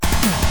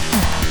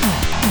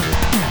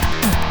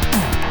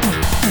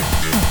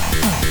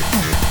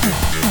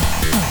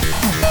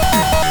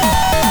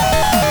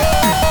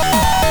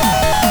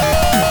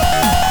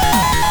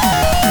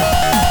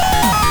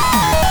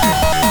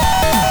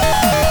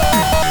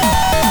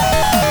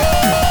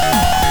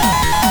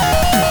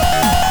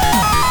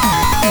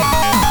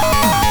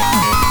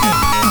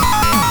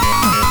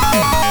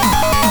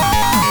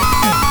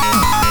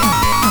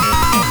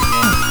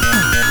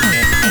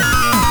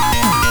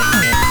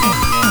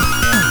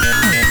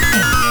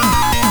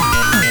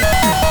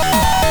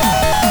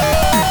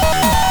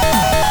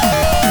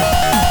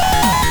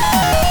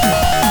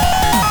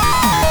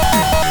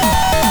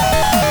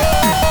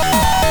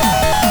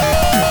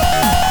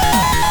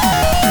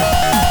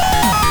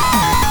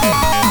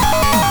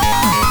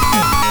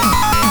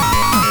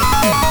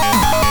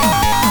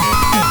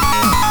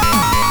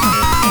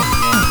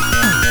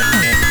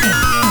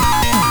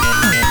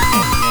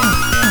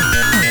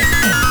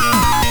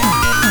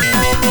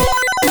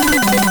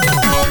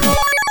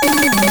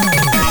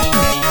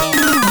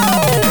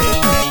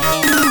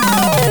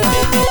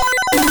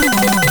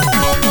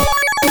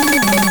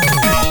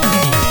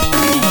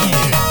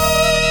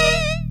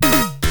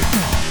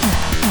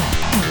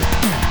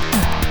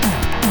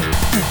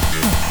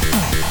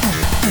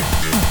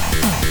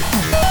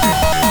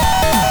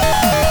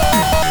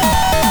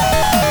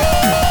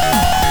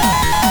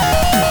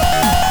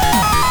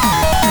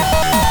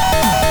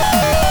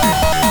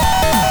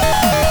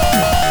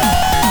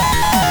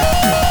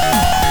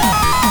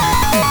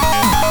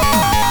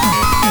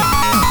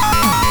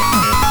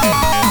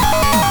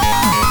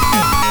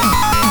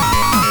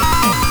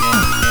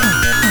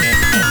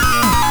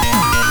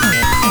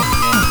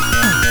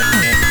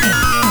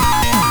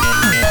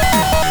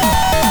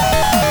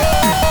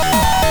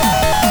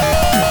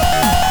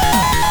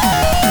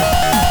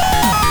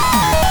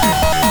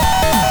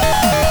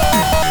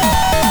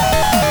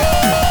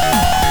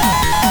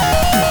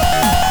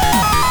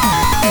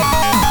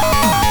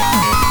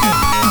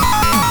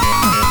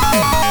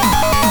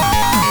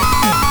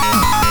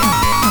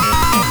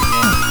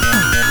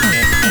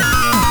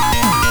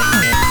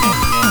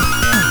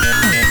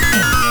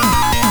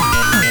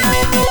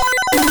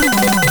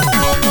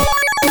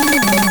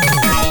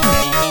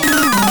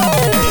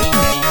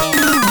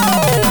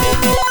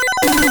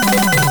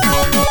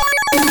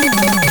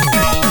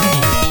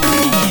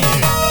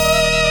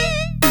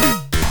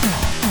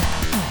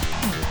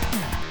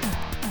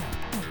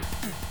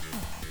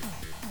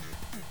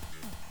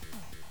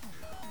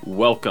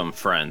Welcome,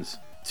 friends,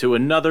 to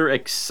another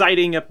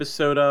exciting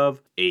episode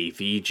of A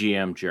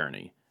VGM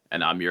Journey.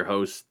 And I'm your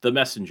host, The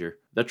Messenger.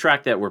 The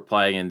track that we're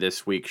playing in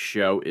this week's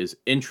show is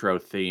Intro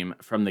Theme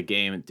from the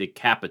game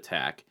Decap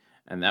Attack,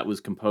 and that was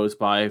composed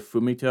by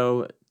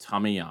Fumito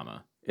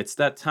Tamiyama. It's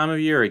that time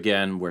of year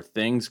again where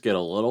things get a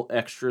little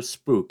extra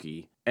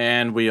spooky,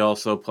 and we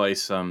also play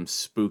some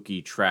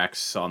spooky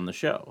tracks on the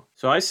show.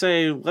 So I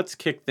say let's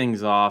kick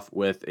things off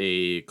with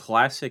a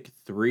classic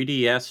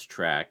 3DS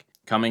track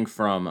coming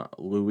from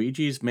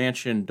Luigi's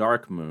Mansion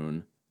Dark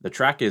Moon. The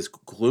track is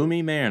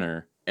Gloomy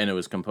Manor, and it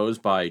was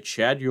composed by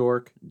Chad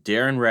York,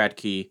 Darren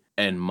Radke,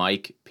 and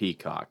Mike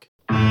Peacock.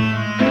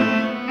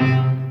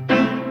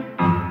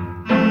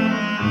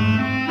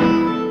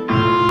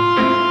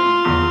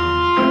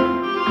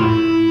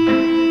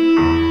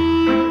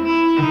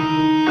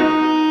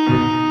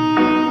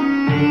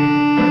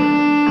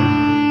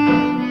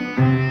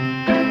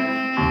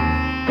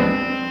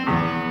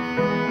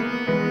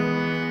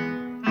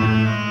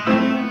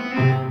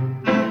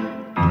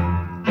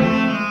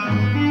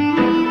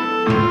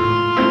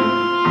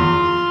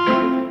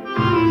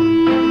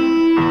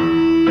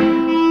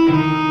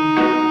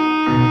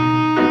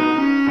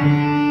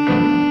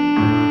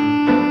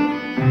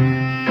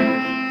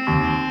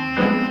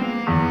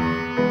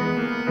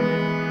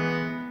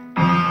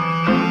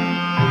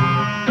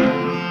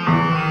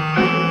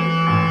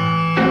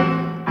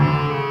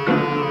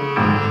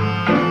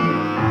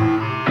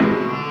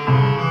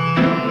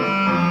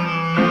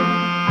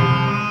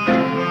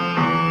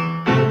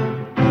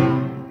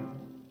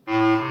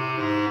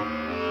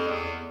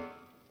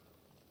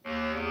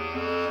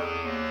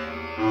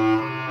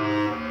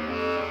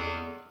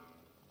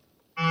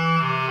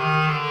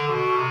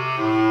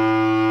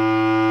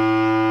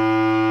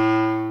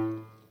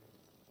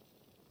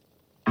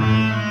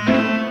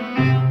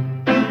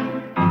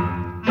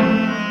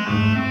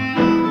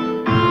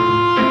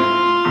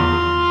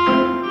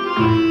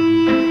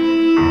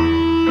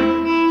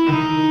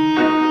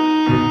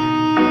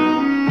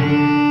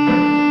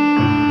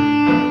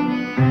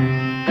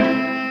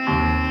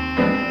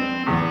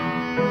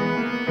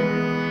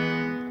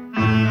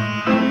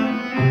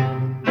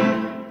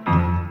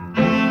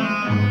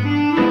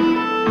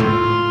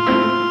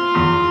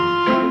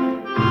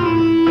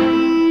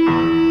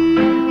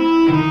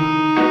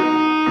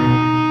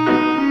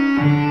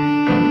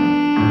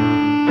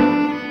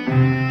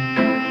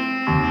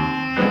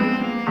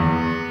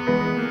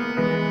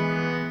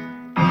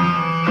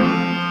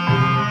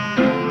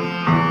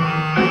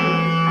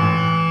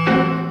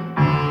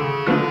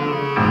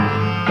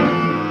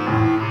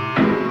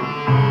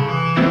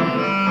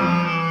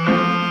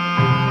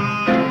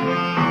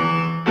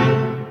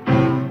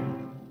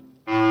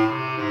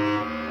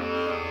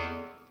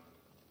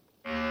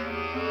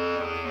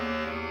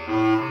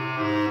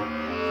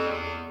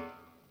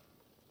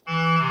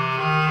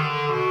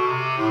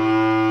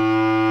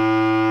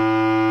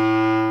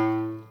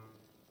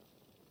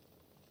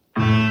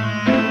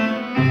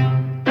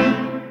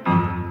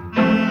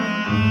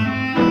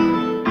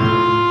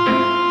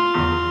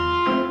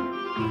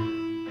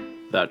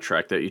 That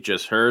track that you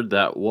just heard,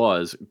 that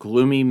was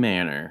Gloomy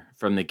Manor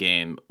from the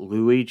game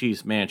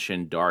Luigi's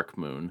Mansion Dark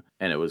Moon,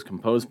 and it was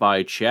composed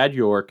by Chad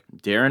York,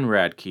 Darren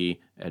Radke,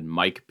 and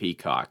Mike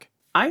Peacock.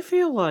 I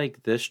feel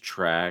like this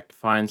track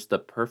finds the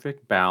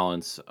perfect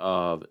balance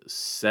of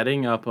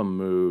setting up a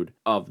mood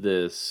of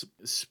this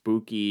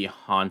spooky,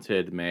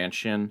 haunted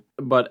mansion,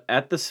 but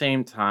at the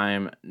same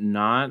time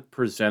not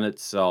present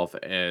itself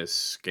as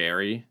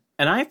scary.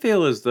 And I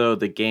feel as though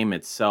the game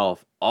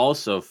itself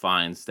also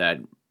finds that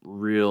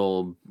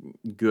real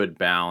good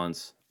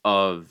balance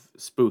of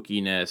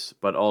spookiness,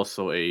 but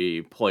also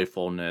a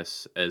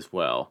playfulness as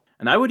well.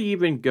 And I would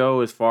even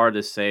go as far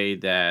to say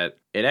that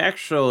it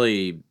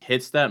actually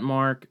hits that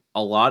mark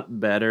a lot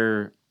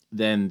better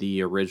than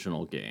the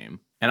original game.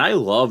 And I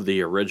love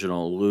the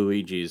original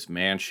Luigi's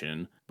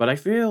Mansion, but I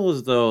feel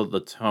as though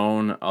the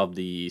tone of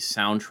the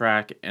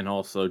soundtrack and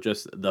also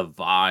just the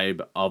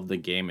vibe of the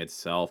game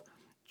itself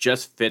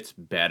just fits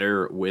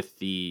better with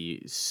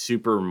the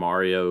Super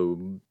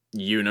Mario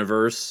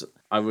universe,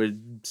 I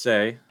would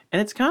say.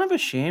 And it's kind of a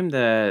shame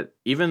that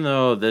even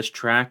though this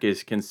track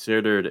is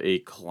considered a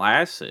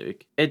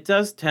classic, it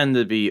does tend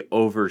to be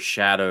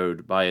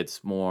overshadowed by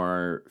its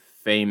more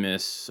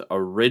famous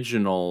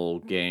original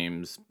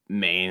game's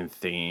main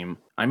theme.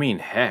 I mean,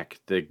 heck,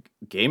 the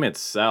game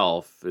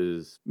itself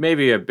is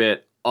maybe a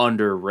bit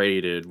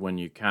underrated when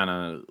you kind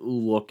of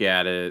look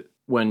at it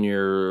when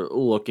you're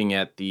looking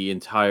at the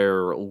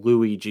entire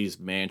Luigi's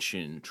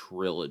Mansion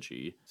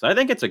trilogy. So I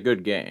think it's a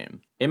good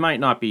game. It might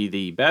not be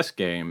the best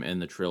game in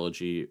the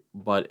trilogy,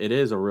 but it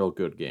is a real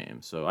good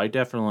game. So I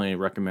definitely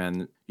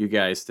recommend you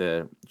guys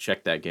to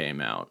check that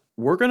game out.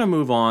 We're going to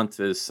move on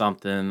to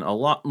something a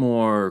lot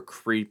more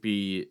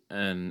creepy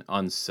and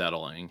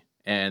unsettling.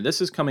 And this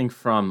is coming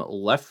from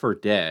Left 4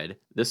 Dead.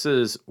 This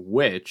is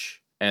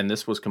Witch, and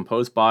this was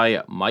composed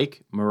by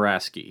Mike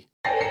Muraski.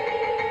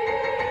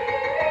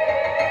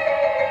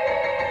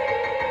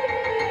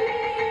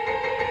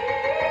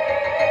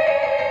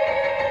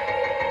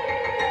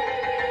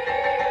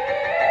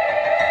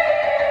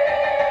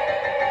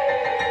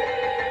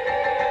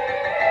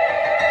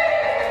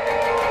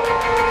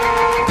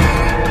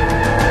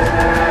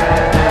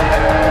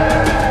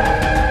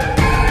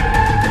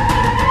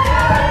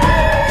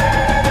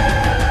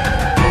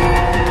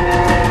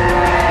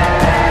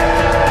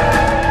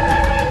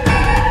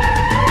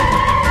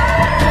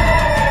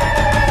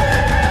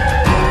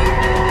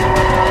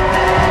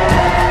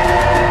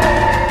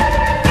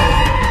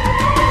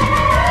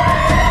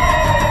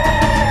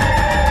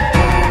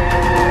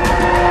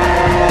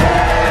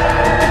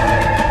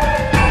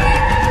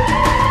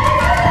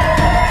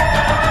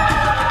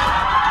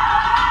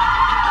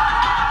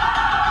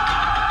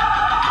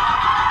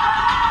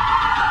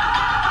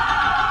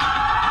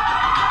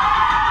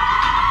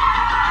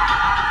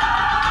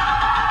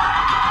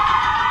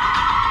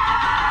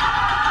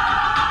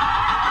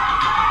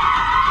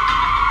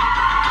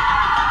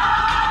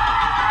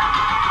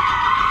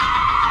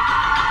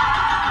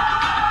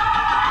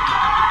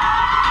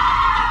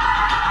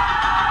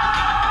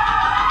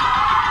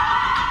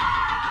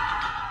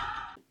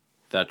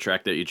 That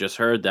track that you just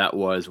heard, that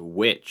was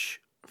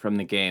Witch from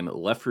the game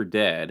Left 4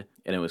 Dead,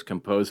 and it was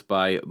composed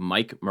by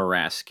Mike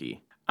Muraski.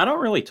 I don't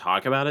really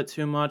talk about it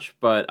too much,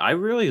 but I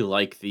really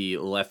like the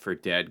Left 4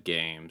 Dead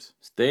games.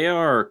 They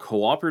are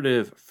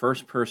cooperative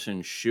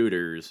first-person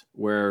shooters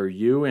where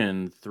you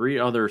and 3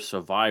 other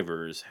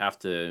survivors have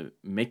to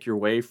make your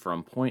way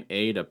from point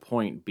A to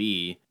point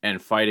B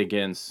and fight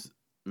against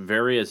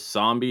various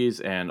zombies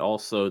and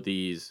also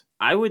these,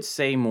 I would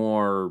say,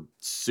 more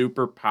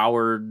super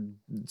powered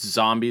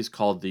zombies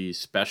called the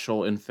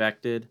Special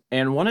Infected.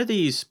 And one of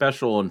these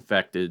Special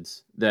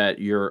Infecteds that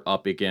you're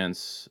up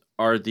against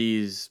are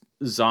these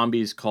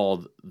zombies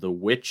called the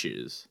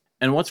Witches.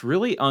 And what's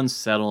really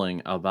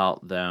unsettling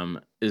about them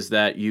is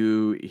that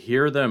you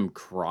hear them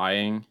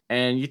crying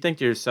and you think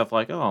to yourself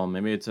like, oh,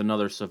 maybe it's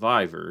another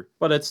survivor,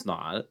 but it's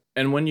not.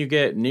 And when you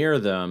get near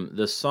them,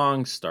 the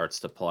song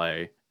starts to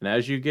play. And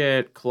as you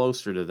get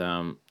closer to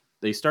them,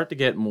 they start to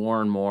get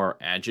more and more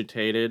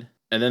agitated.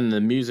 And then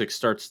the music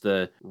starts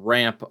to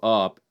ramp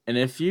up. And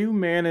if you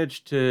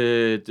manage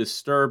to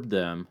disturb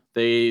them,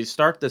 they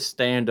start to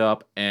stand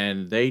up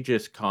and they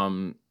just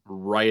come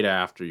right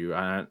after you.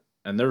 And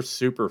they're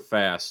super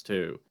fast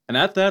too. And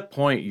at that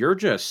point, you're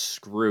just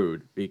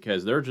screwed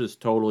because they're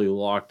just totally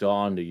locked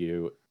on to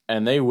you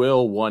and they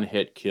will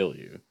one-hit kill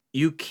you.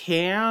 You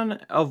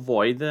can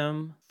avoid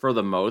them for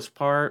the most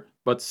part,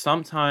 but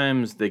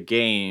sometimes the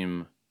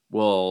game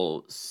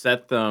will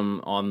set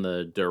them on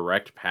the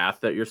direct path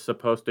that you're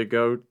supposed to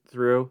go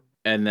through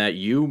and that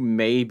you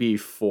may be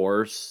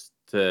forced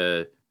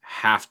to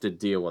have to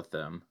deal with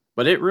them.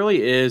 But it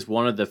really is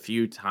one of the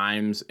few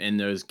times in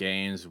those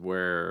games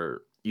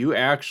where you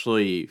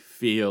actually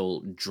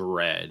feel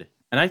dread.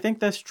 And I think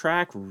this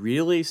track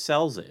really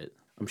sells it.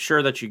 I'm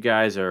sure that you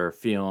guys are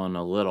feeling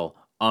a little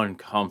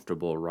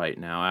uncomfortable right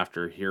now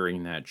after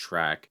hearing that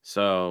track.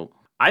 So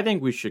I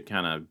think we should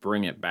kind of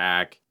bring it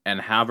back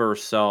and have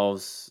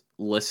ourselves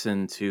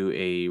listen to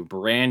a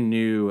brand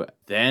new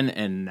Then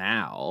and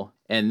Now.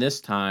 And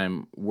this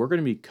time we're going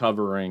to be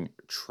covering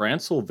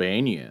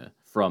Transylvania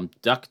from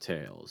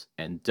DuckTales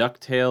and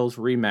DuckTales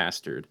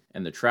Remastered.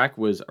 And the track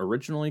was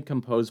originally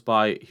composed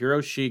by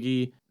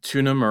Hiroshige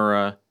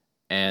Tsunemura,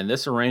 and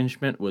this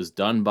arrangement was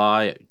done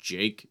by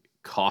Jake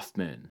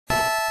Kaufman.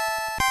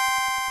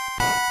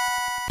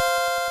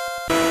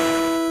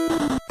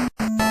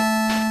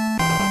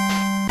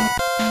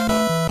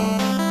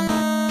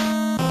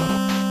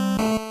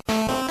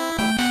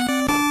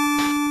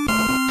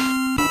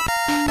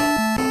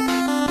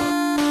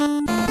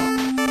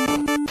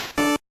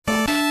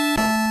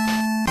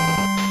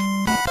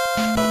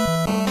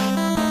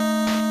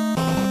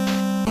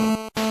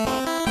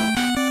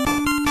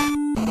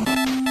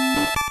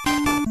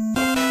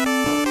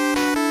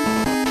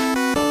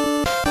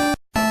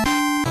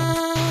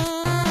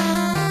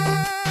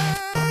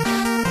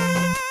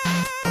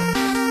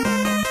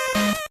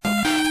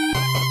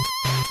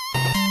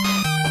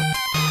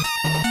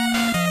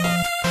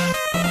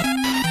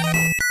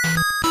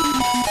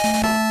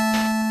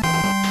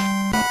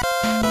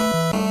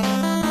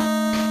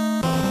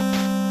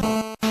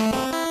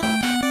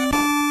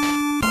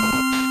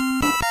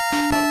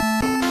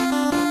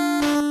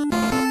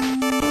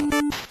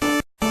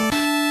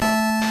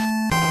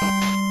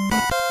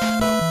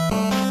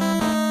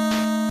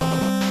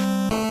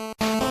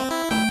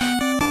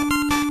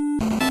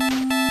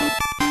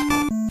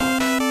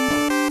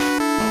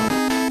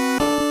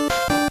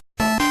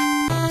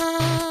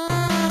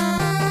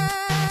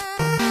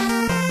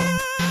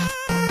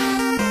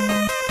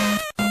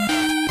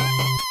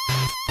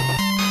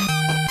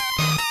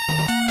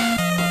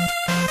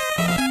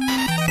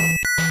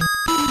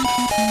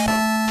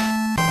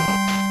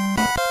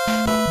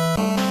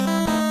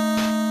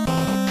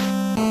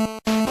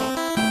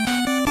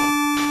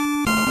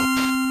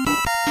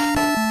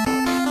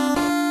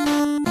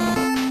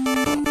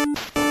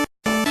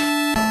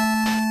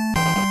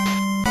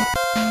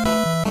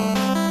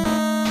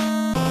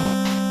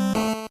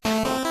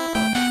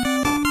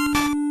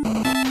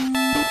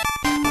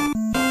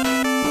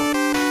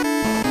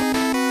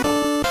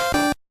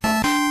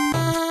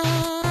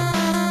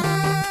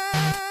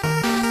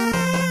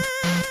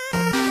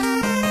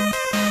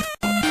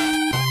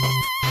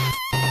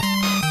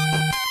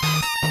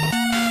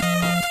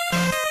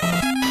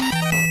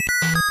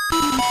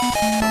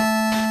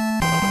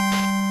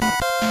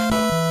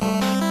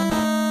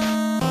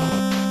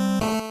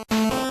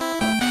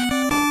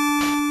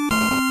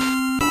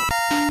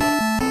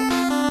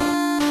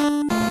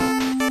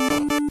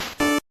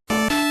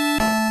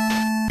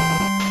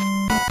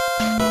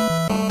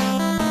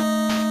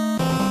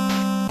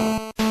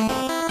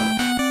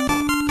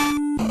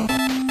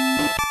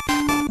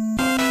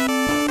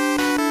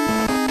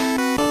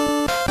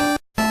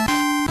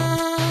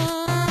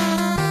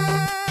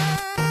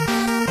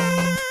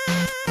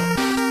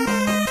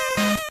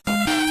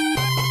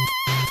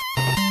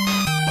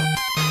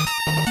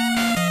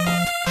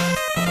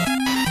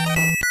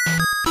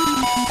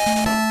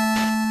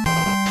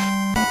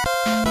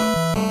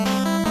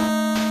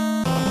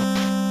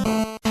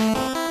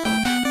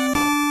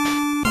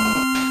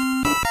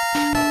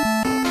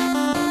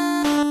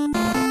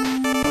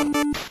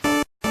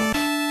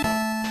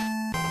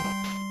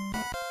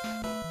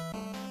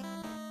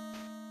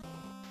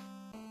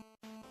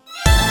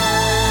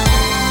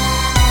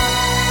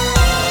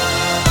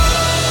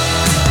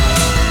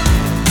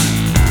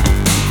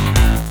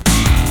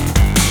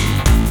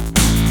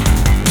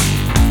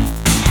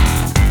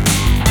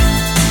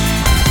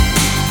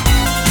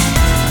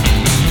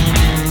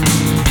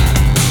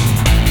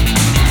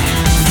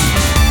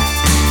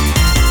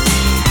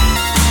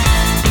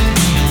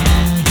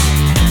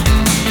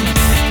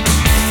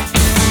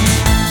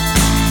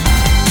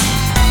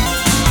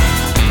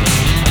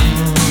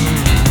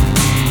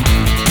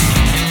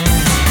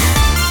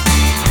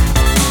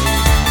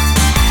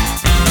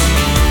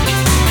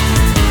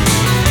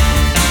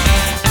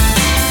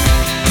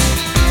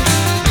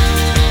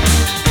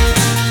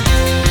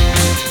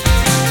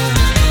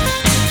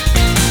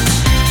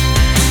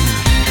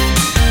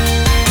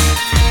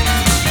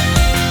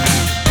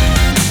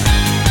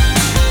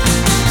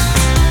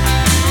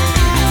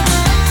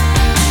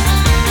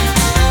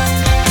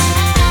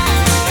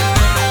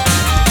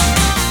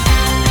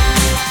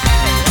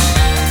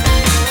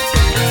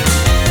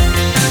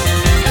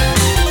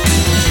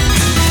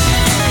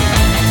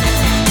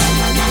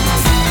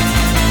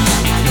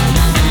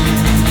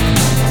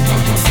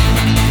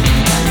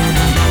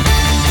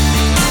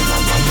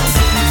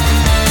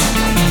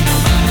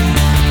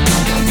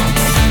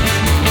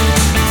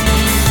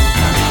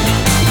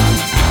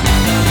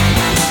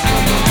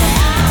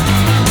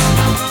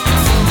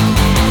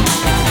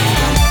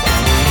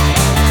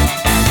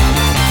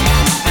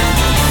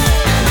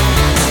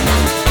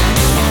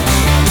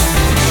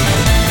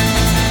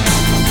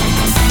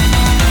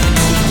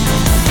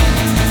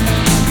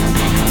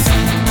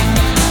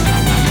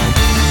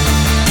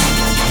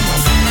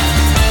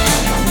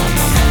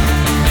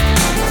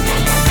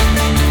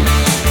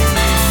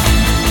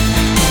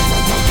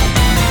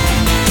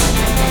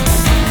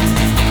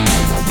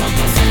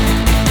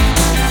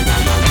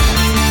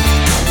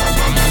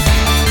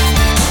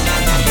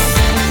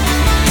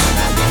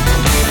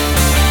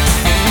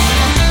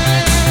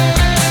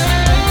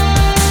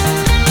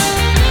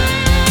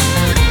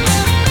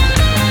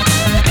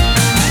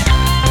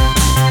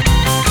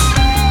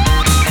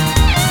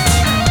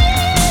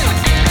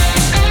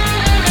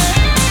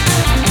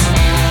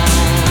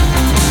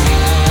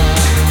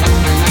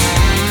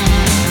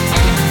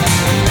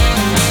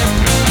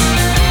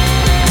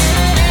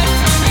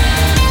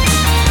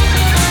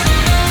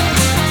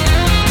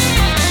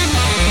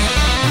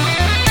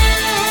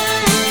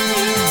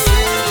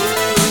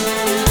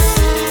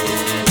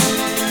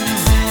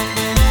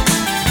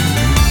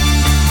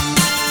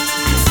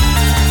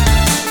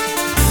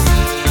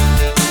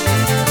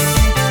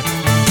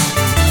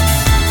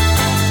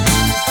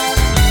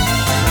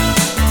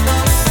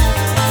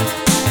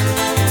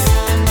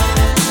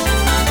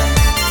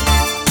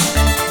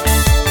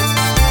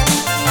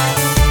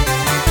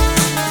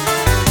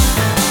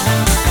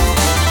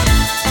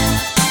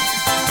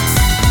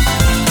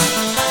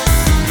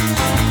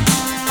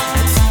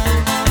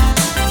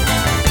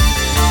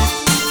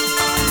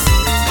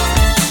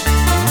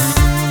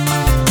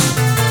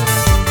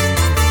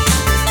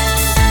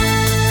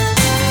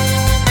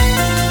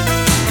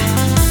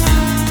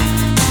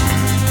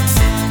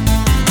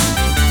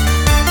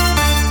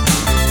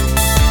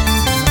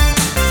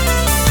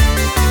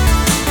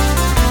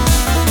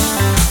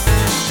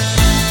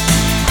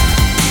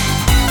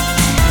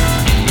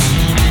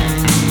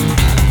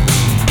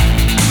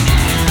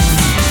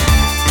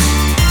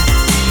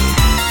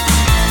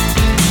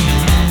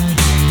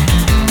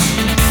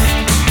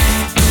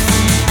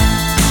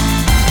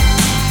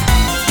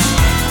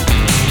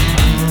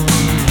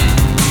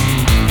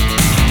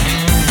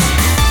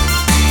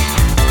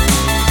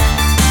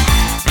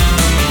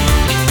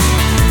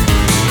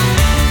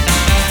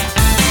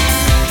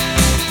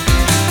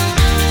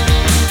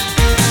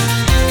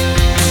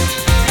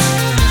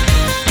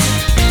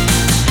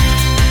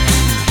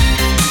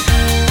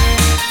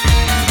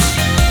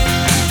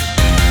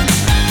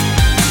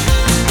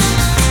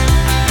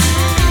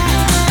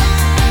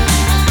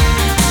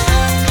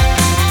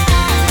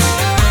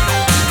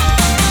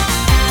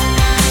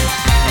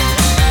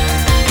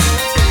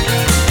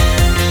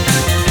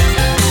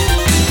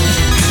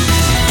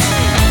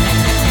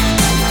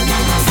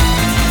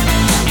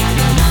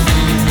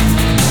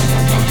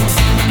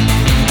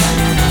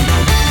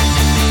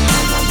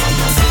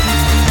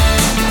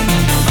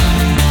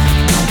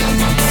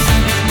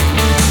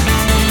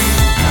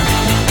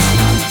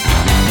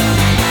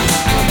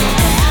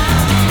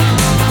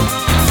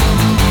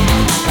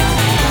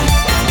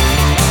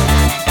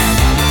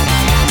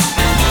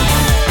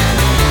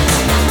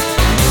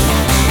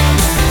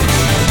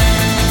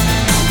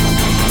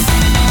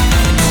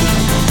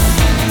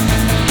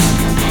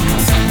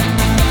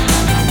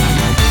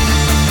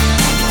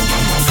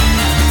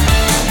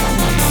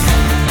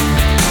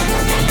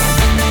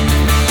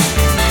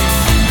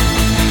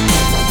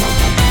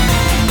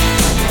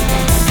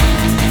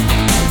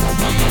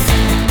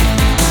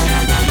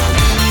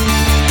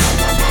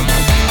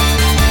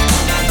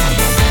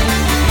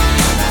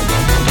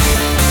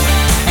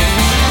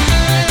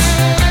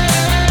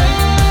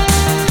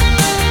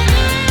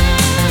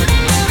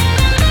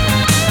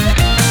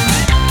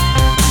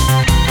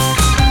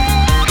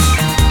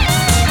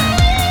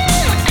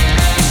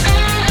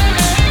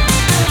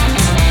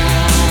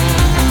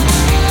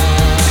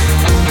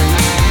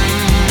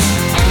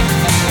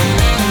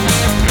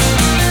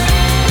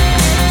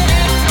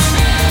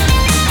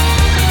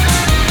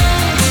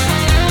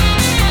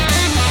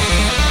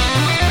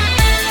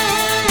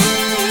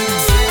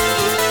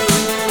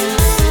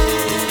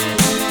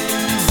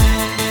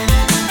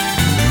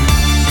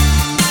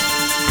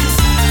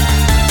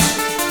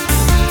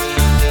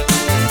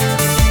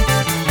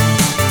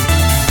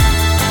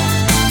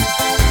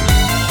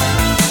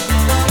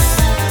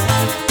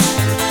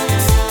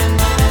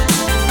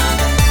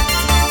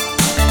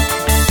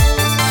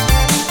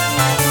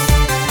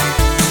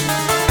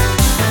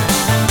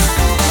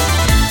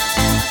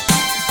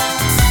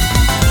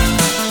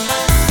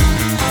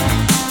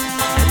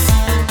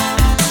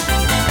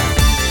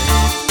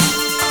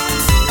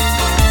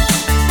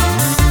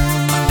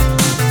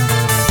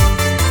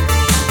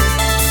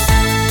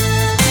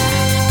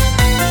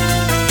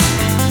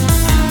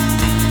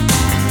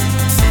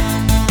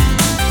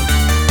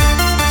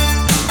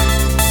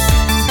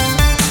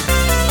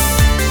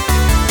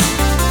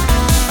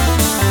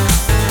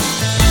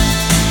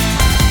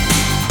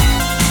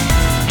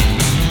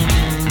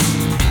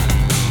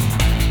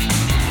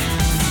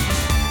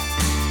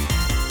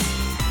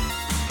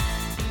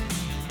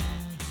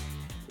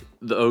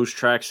 Those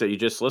tracks that you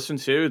just listened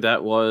to,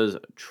 that was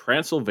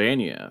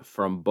Transylvania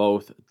from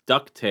both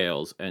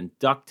DuckTales and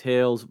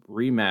DuckTales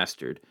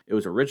Remastered. It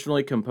was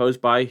originally composed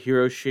by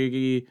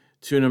Hiroshige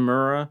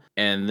Tsunemura,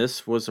 and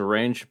this was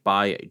arranged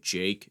by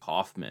Jake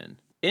Kaufman.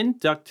 In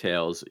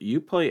DuckTales,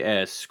 you play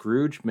as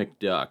Scrooge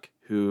McDuck,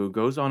 who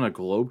goes on a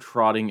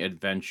globe-trotting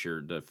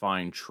adventure to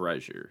find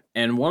treasure.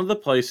 And one of the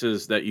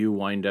places that you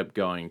wind up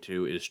going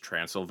to is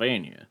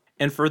Transylvania.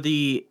 And for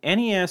the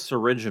NES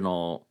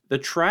original, the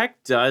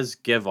track does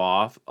give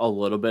off a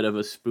little bit of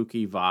a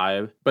spooky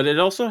vibe, but it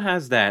also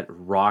has that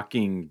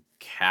rocking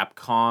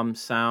Capcom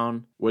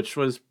sound, which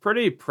was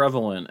pretty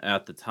prevalent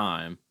at the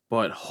time.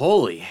 But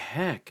holy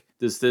heck,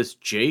 does this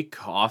Jake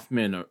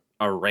Kaufman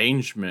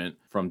arrangement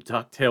from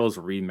DuckTales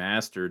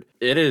Remastered,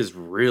 it is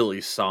really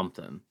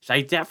something.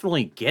 I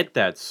definitely get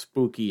that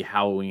spooky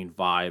Halloween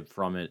vibe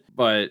from it,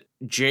 but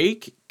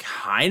Jake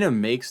kind of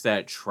makes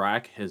that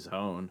track his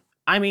own.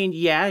 I mean,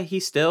 yeah, he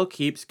still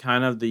keeps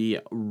kind of the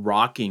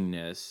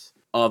rockingness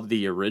of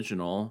the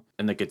original,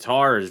 and the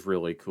guitar is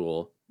really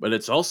cool, but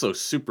it's also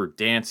super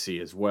dancey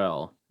as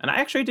well. And I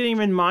actually didn't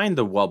even mind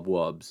the wub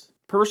wubs.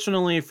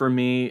 Personally, for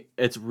me,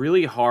 it's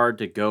really hard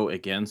to go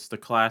against the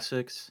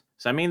classics.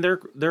 So, I mean,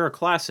 they're a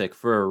classic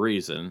for a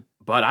reason,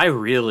 but I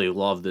really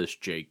love this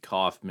Jake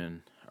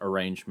Kaufman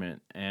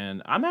arrangement,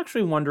 and I'm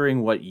actually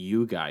wondering what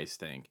you guys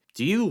think.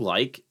 Do you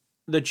like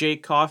the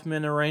Jake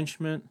Kaufman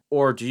arrangement,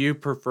 or do you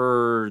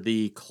prefer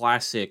the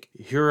classic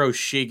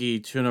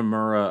Hiroshige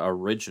Tsunemura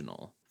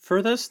original?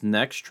 For this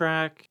next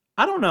track,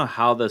 I don't know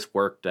how this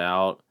worked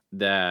out,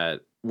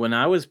 that when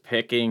I was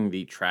picking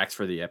the tracks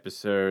for the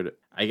episode,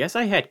 I guess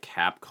I had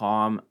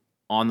Capcom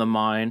on the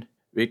mind,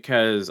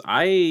 because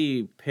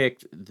I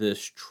picked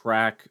this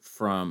track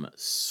from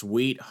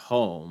Sweet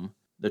Home.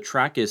 The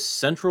track is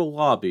Central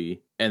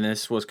Lobby, and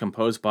this was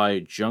composed by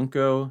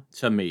Junko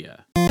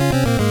Tamiya.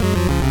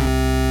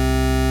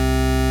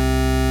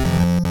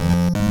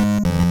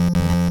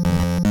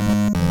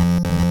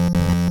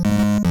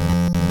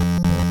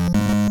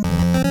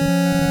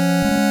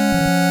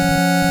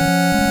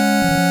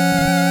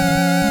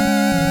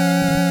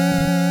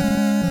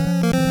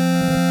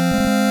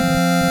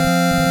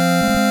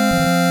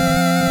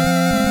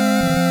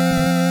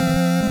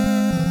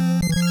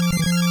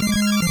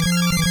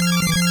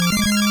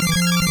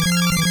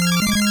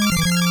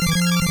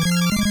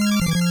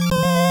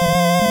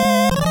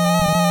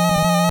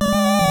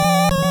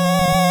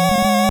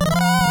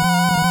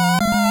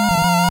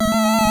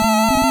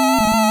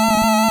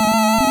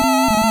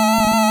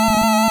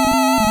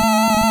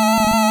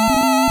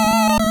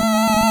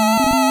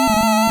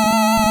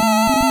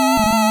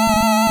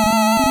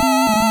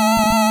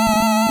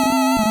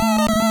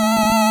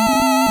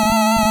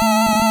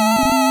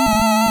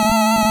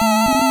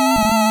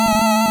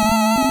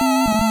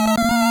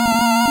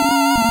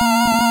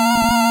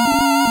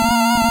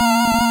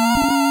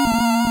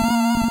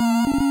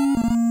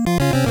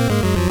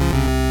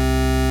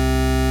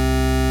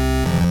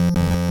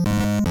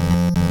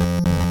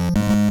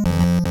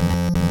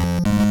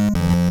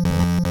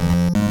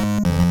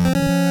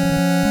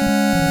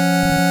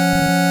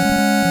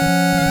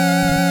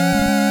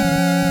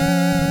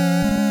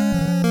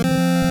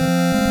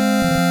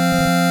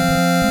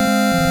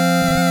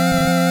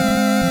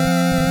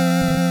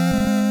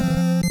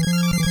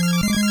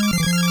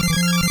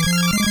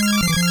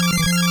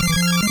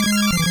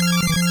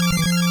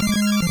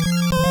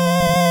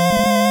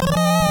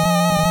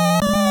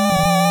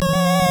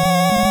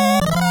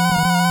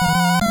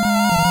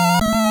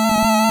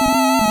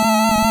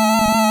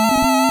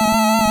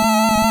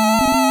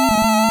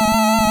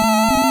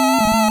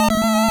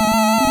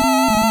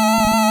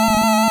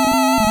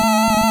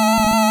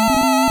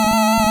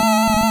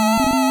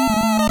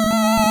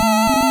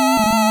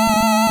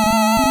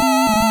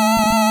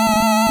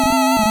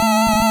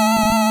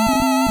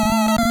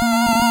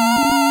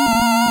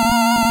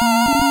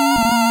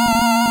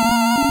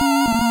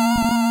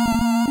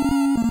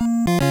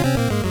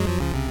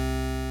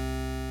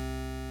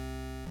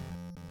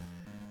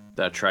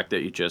 That track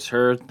that you just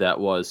heard,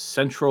 that was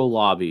Central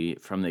Lobby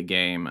from the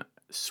game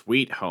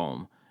Sweet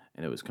Home,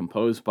 and it was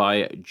composed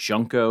by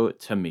Junko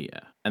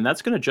Tamiya. And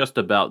that's going to just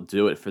about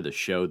do it for the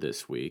show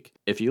this week.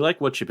 If you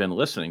like what you've been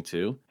listening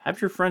to, have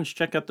your friends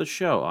check out the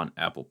show on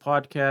Apple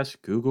Podcasts,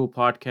 Google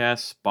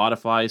Podcasts,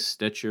 Spotify,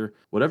 Stitcher,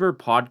 whatever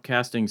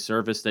podcasting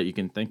service that you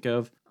can think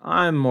of.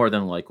 I'm more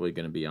than likely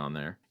going to be on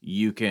there.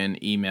 You can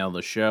email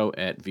the show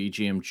at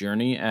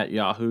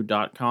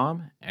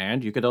vgmjourney@yahoo.com,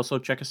 and you could also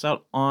check us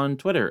out on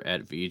Twitter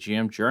at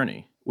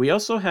vgmjourney. We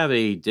also have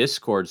a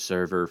Discord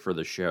server for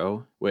the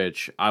show,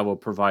 which I will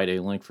provide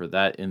a link for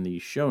that in the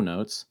show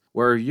notes,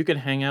 where you can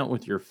hang out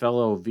with your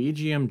fellow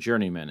VGM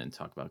journeymen and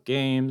talk about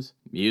games,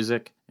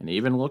 music, and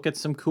even look at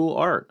some cool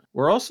art.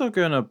 We're also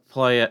going to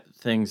play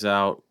things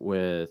out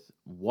with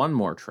one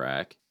more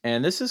track,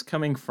 and this is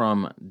coming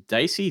from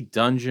Dicey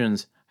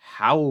Dungeon's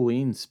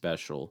Halloween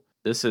special.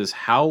 This is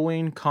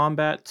Halloween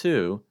Combat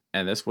 2,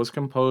 and this was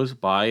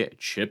composed by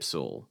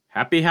Chipsoul.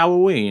 Happy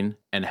Halloween,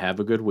 and have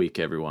a good week,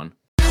 everyone.